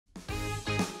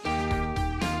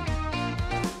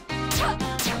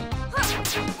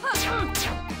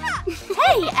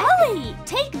Hey, Elly!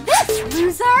 Take this,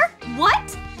 loser!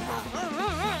 What?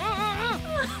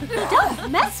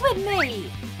 Don't mess with me!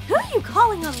 Who are you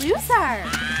calling a loser?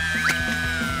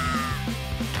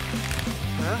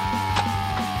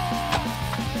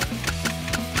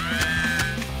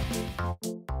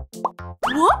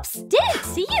 Whoops! Didn't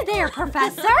see you there,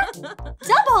 Professor!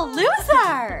 Double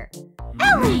loser!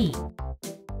 Elly!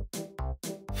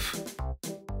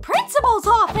 Principal's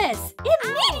office!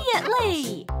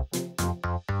 Immediately!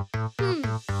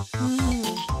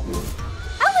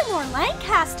 Eleanor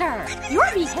Lancaster, your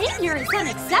behavior is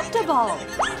unacceptable.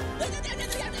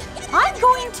 I'm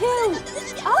going to...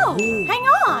 Oh, hang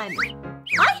on.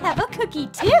 I have a cookie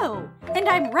too, and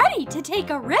I'm ready to take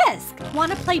a risk.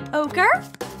 Want to play poker?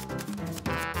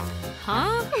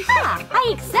 Huh? Ah,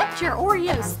 I accept your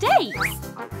Oreo steaks.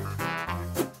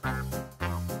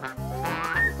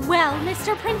 Well,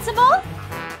 Mr. Principal,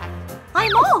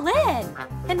 I'm all in,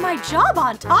 and my job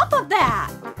on top of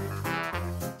that.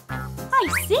 I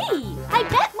see. I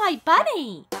bet my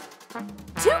bunny.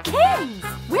 2 kings.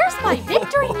 Where's my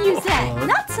victory music?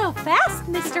 Not so fast,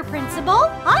 Mr. Principal.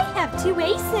 I have 2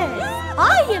 aces.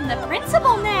 I am the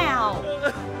principal now.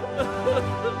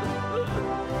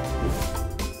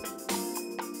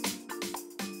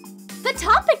 The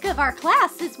topic of our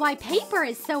class is why paper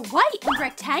is so white and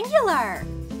rectangular.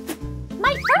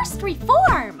 My first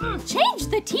reform. Change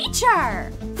the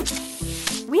teacher.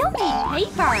 We'll need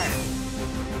paper.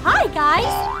 Hi, guys!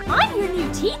 I'm your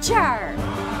new teacher!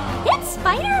 It's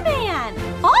Spider-Man!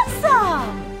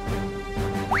 Awesome!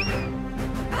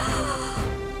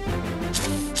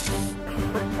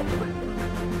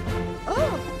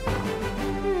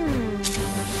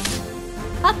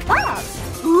 A cup!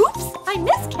 Oops! I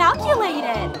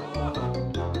miscalculated!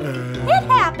 It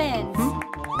happens!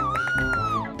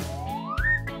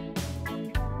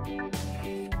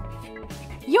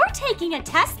 You're taking a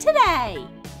test today!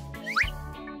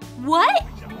 What?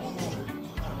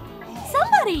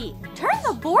 Somebody, turn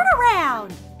the board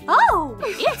around! Oh,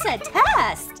 it's a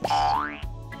test!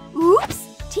 Oops,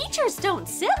 teachers don't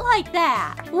sit like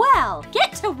that! Well,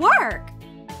 get to work!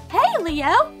 Hey,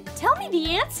 Leo, tell me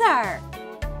the answer!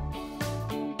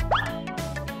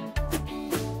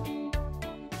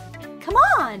 Come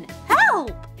on,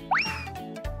 help!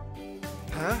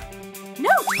 Huh? No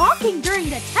talking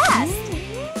during the test!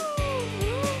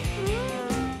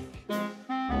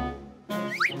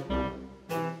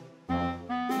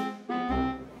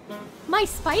 My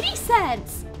Spidey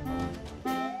sense!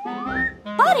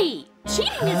 Buddy,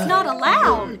 cheating is not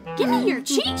allowed! Give me your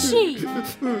cheat sheet!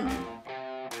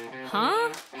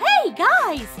 Huh? Hey,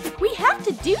 guys! We have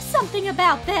to do something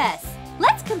about this!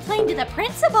 Let's complain to the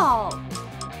principal!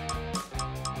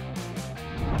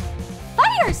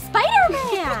 Fire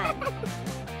Spider-Man!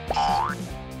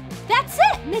 That's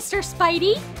it, Mr.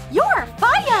 Spidey! You're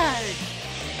fired!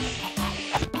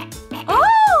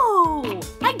 Oh!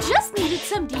 I just needed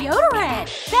some deodorant!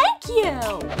 Thank you!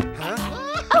 Huh?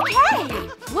 Okay,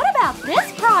 what about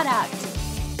this product?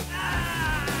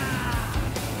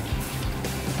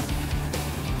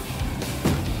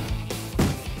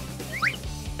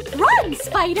 Run,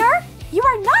 Spider! You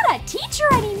are not a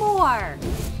teacher anymore!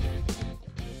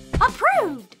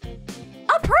 Approved!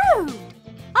 Approved!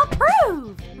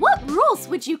 Approved! What rules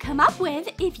would you come up with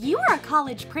if you were a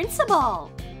college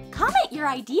principal? Comment your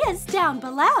ideas down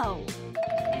below.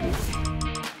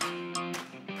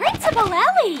 Principal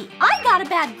Elly, I got a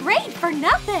bad grade for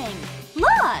nothing.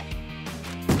 Look,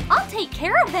 I'll take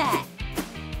care of it.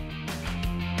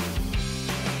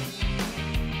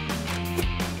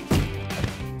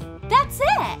 That's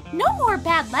it. No more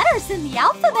bad letters in the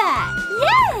alphabet.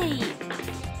 Yay!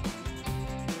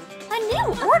 A new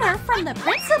order from the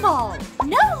principal.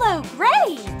 No low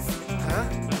grades. Huh?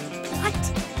 What?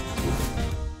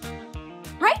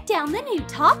 Write down the new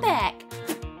topic.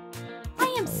 I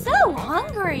am so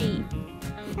hungry.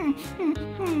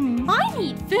 I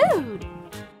need food.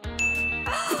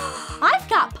 I've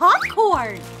got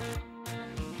popcorn.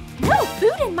 No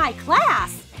food in my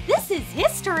class. This is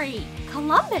history.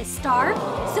 Columbus starved,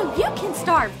 so you can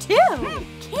starve too.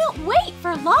 Can't wait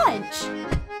for lunch.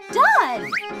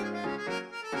 Done.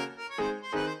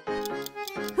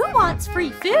 Who wants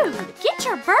free food? Get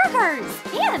your burgers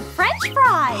and French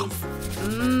fries.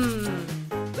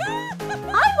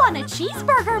 I want a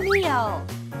cheeseburger meal.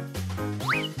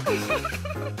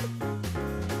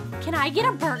 Can I get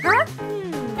a burger?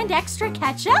 And extra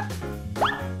ketchup?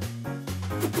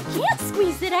 Can't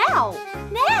squeeze it out.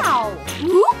 Now!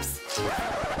 Oops!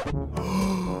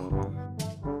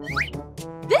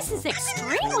 This is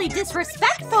extremely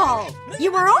disrespectful.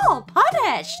 You are all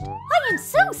punished. I am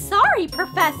so sorry,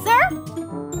 Professor.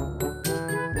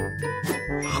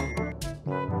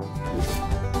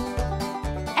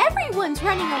 kids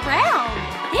running around.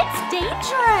 It's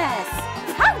dangerous.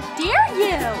 How dare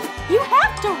you? You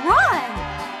have to run.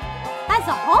 As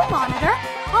a hall monitor,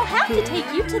 I'll have to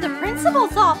take you to the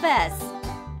principal's office.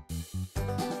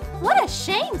 What a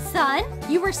shame, son.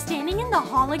 You were standing in the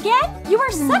hall again? You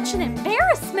are such an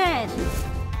embarrassment.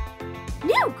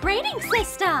 New grading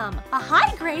system. A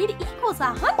high grade equals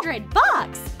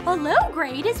 $100. A low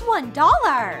grade is $1.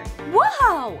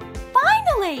 Whoa!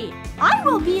 Finally! I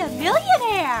will be a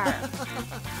millionaire!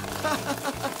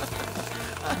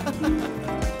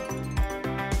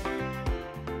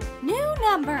 New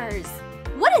numbers.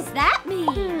 What does that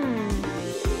mean?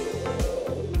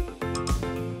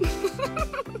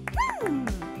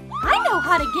 I know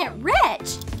how to get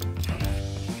rich!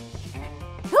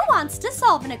 Who wants to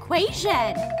solve an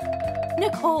equation?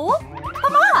 Nicole,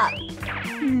 come up!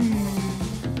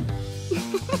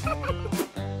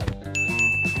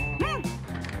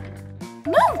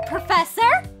 Move,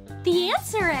 Professor! The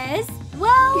answer is,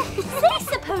 well, say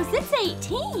suppose it's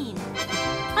 18.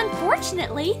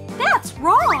 Unfortunately, that's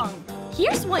wrong.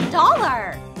 Here's $1.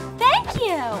 Thank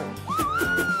you!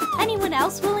 Anyone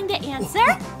else willing to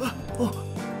answer?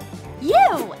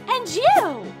 You and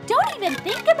you! Don't even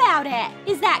think about it!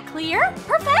 Is that clear?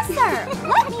 Professor,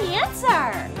 let me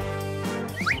answer!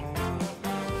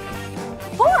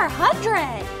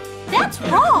 400! That's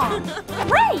wrong!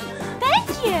 Great! Thank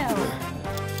you!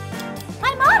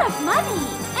 I'm out of money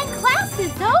and class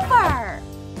is over!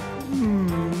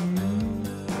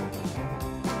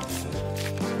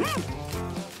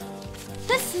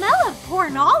 The smell of poor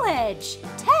knowledge!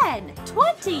 10,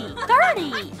 20,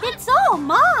 30, it's all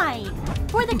mine!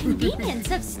 For the convenience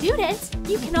of students,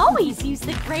 you can always use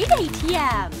the grade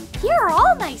ATM. Here are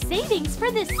all my savings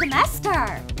for this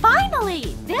semester.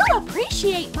 Finally, they'll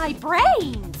appreciate my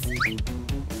brains.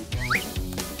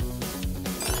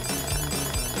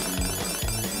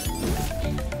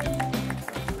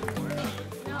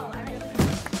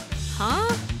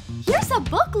 Huh? Here's a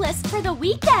book list for the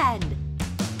weekend.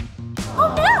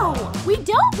 Oh no! We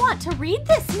don't want to read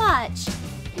this much!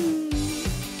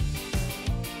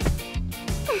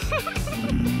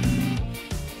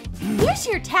 Here's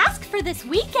your task for this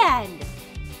weekend!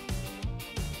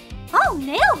 I'll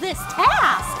nail this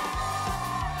task!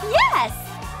 Yes!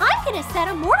 I'm gonna set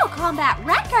a Mortal Kombat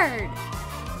record!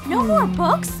 No more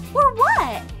books, or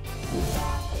what?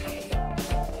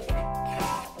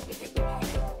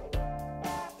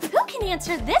 Who can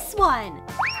answer this one?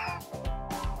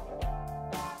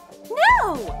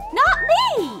 No! Not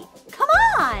me! Come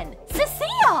on!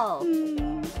 Cecile!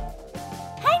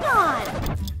 Hang on!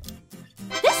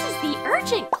 This is the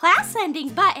urgent class ending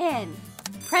button.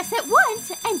 Press it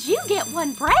once and you get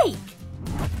one break.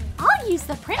 I'll use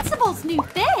the principal's new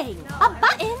thing, a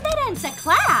button that ends a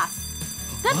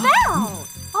class. The bell!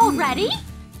 All ready?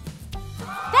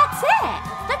 That's it!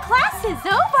 The class is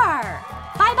over!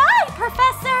 Bye-bye,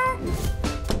 Professor!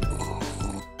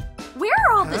 Where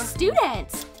are all the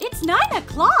students? It's 9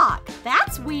 o'clock.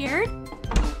 That's weird.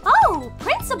 Oh,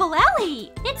 Principal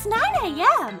Elly, it's 9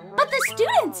 a.m., but the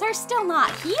students are still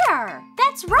not here.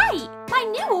 That's right. My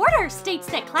new order states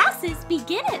that classes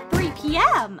begin at 3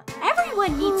 p.m.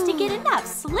 Everyone needs to get enough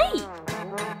sleep.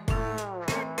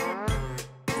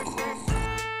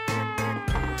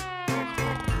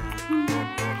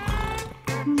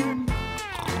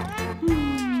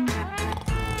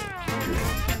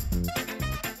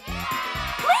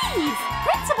 Please,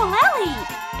 Principal Elly,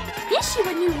 issue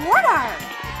a new order.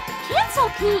 Cancel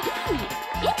PE.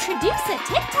 Introduce a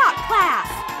TikTok class.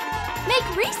 Make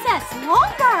recess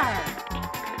longer.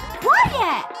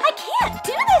 Quiet! I can't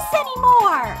do this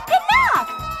anymore! Enough!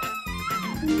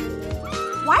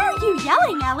 Why are you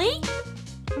yelling, Elly?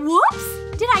 Whoops!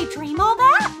 Did I dream all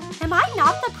that? Am I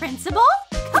not the principal?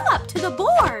 Come up to the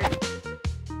board.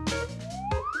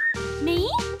 Me?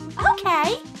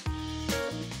 Okay.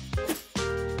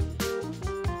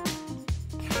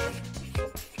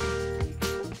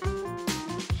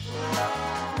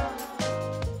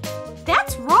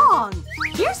 That's wrong.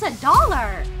 Here's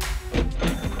 $1.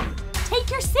 Take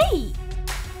your seat.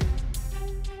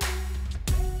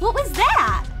 What was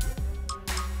that?